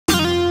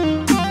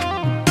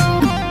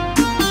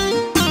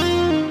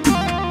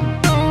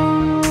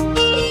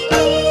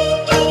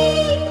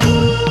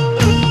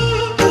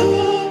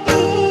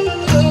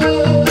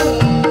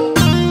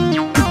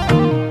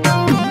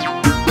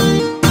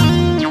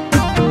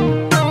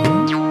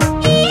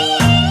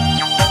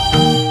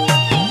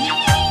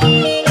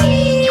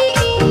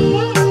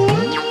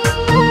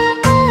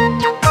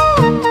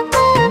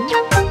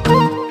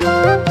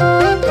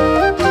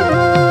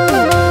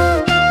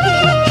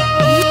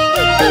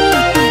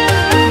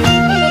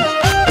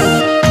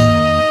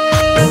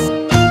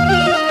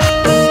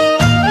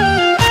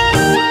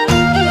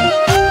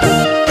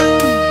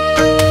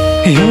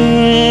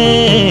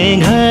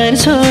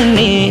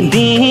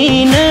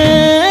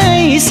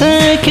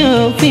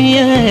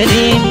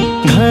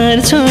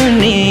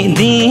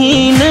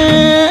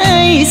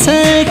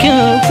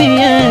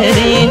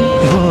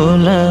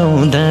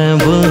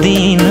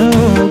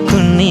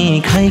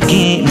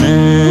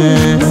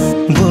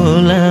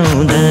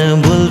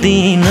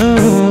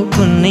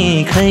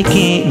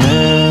किन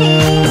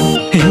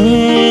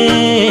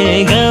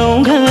हे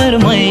गाउँ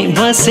घरमै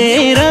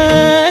बसेर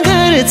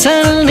घर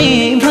चल्ने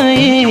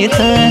भए त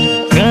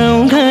गाउँ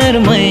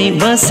घरमै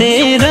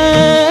बसेर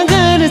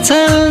घर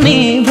चल्ने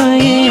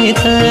भए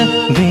त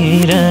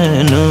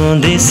बिरानो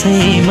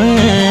देशैमा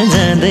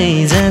जाँदै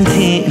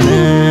जान्थिन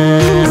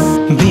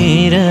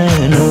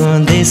बिरानो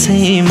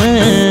देशैमा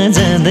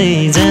जाँदै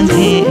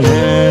जान्थिन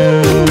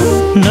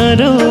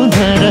नरौ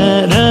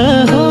धरारा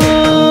हो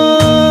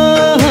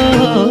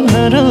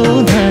नरौ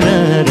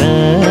धरारा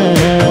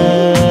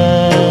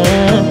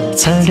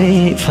चाँडै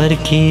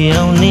फर्की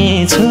आउने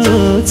छु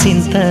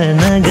चिन्ता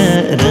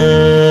नगर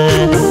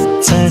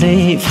चाँडै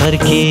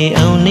फर्की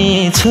आउने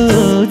छु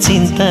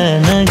चिन्ता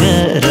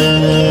नगर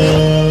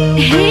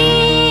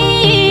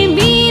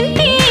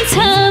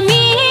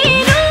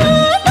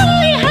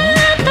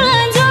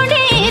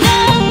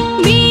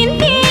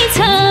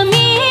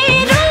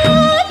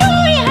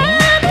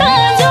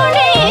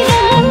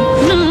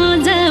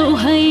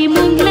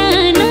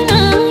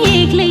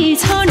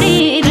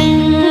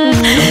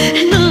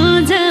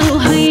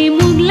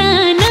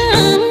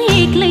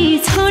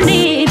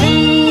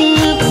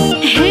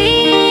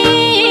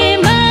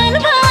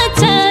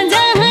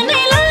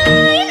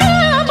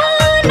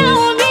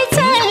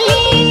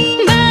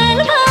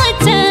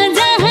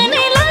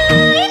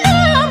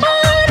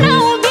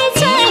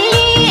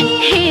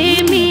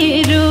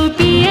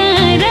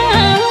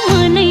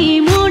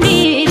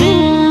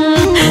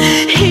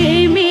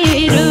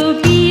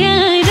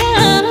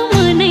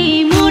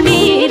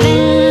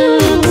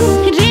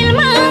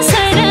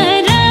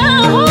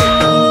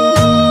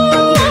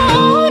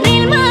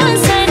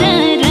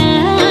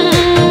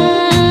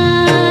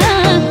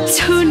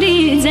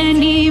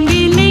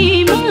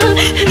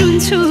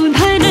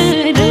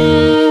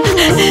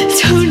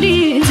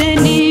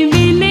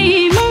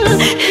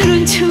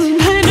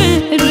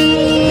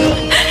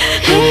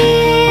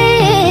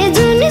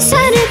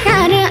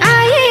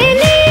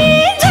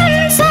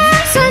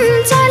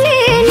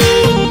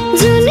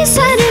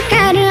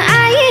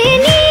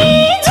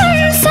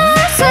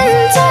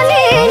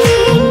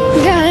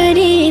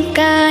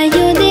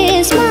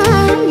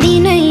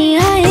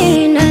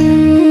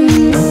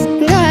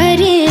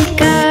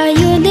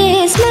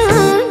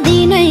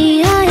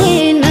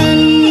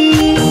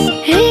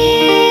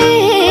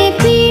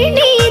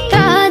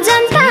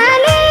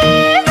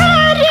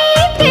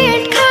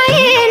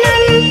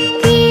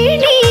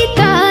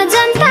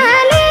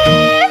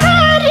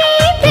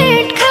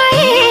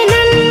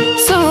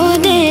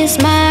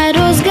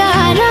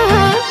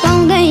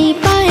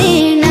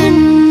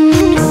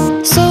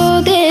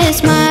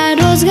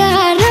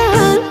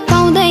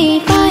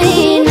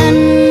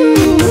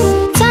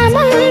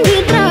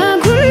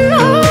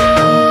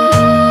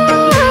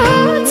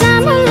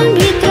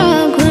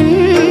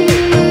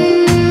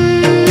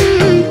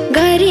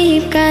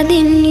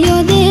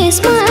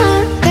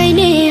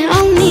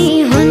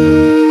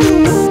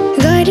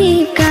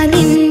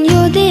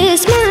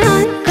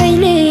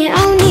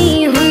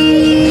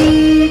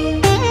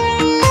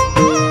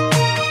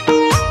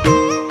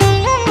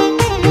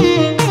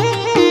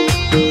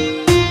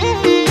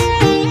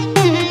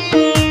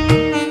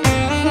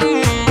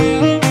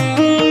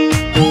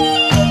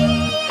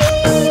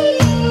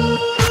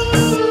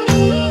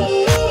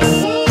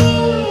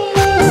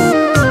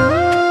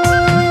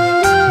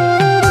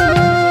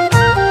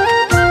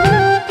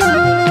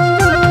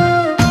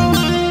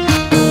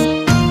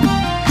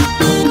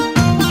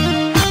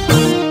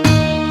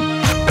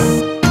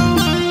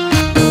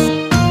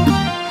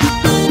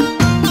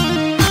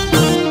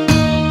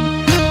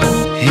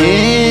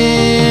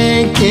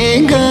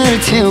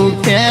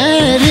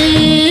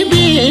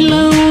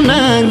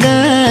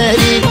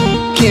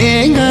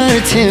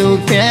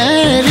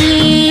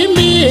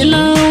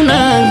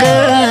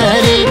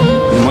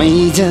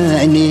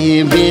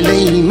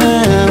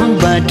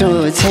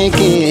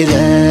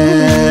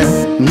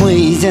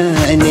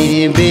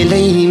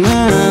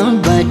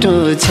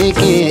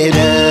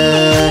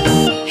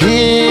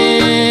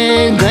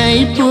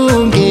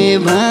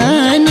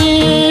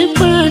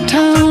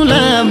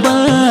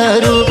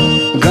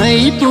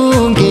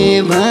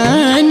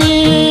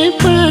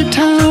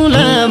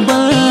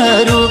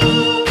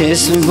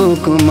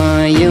फेसबुकमा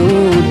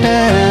एउटा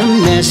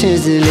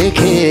मेसेज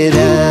लेखेर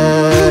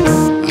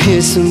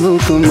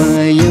फेसबुकमा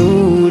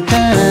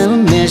एउटा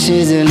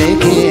मेसेज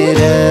लेखेर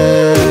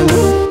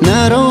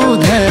नरौ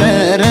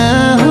धरारा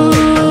हो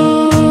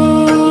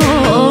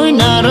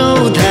नरौ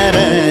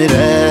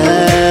धरारा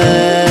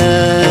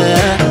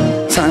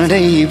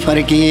चाँडै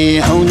फर्की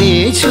आउने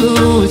छु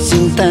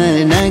चिन्ता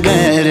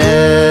नगर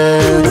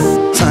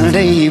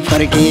चाँडै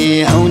फर्की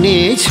आउने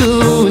छु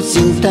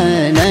चिन्ता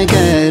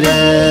नगर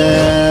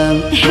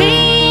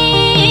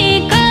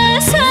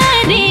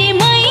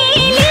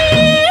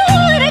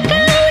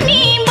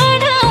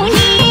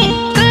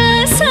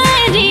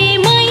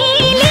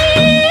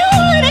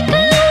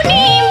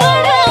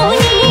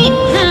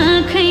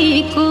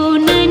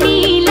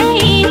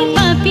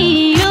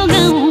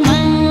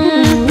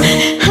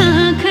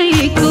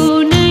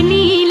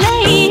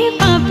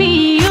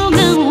यो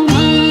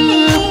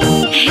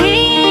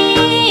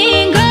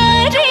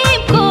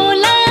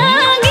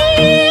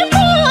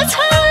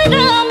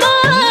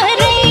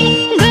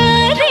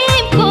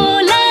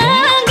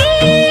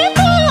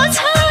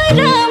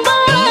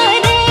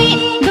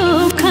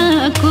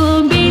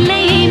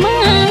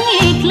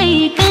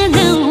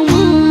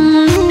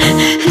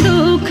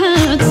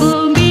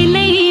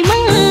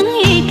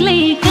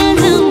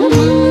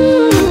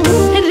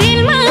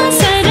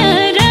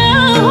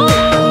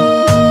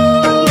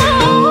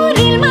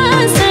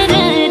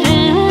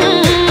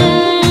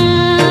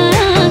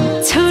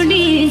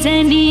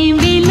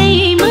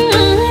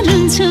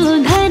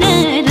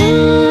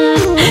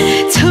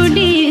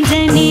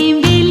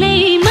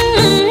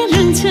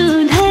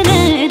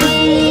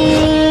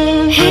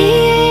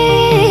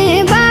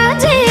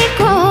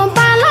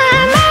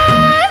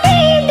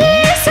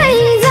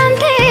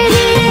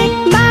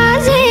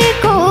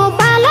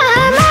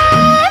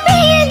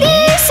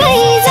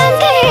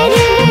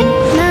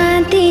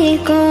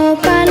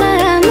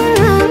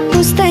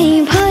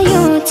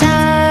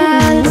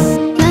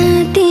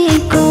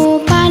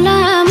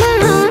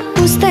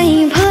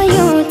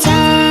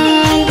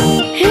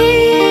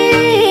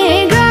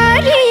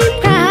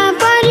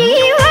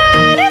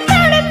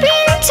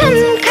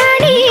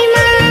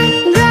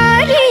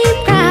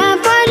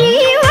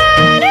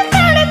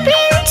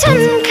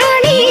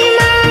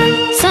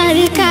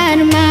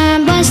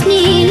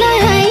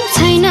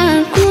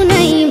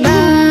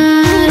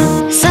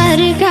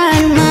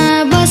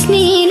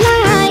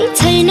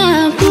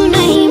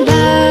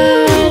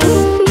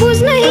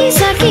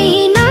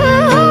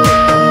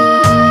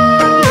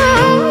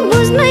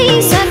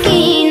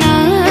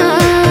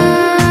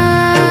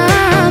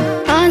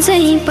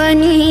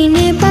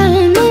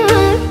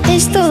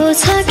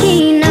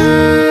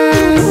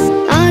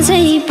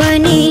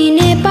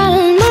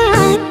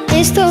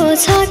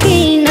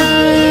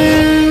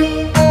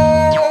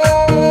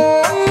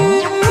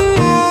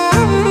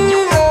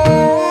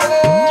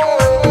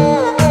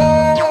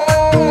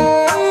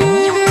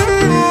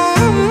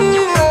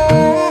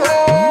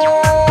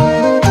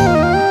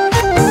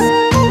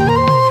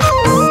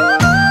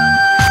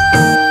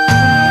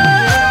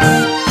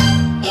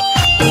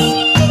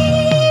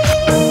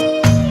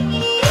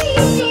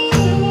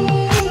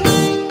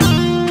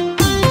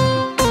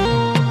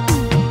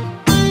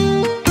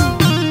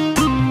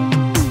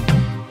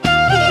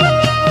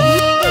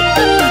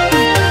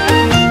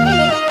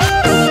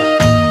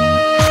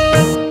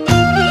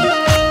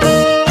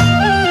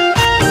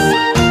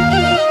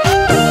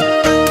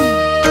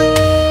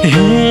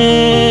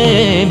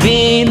हे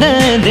बिदा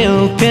देऊ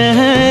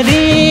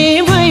प्यारी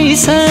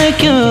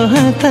भइसक्यो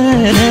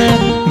हतारा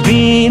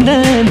बिदा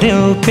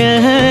देऊ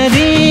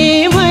प्यारी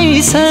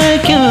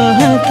भइसक्यो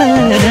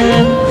हतारा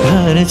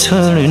घर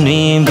छोड्ने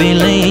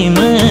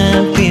बेलैमा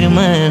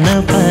पिरमा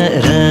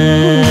नपारा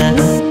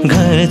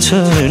घर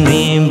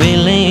छोड्ने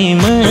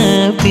बेलैमा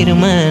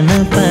पिरमा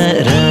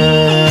नपारा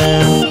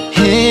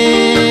हे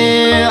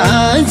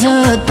आज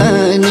त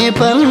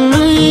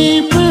नेपालमै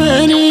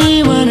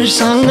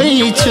परिवारसँगै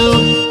छु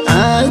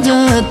आज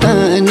त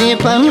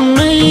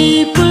नेपालमै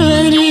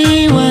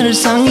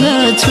परिवारसँग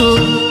छु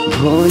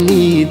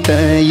भोलि त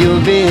यो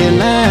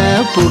बेला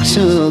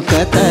पुग्छु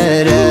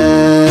कतारा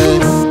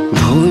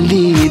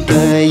भोलि त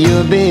यो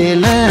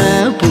बेला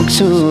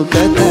पुग्छु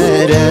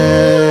कतारा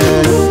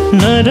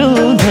नरौ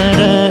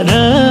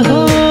धरारा हो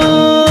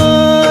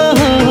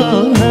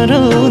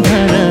नरौ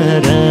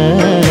धरारा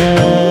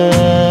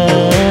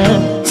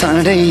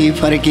चाँडै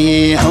फर्के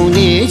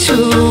आउने छु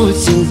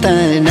चिन्ता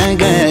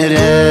नगर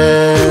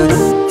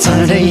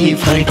चाँडै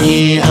फर्के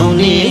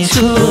आउने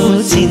छु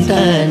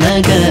चिन्ता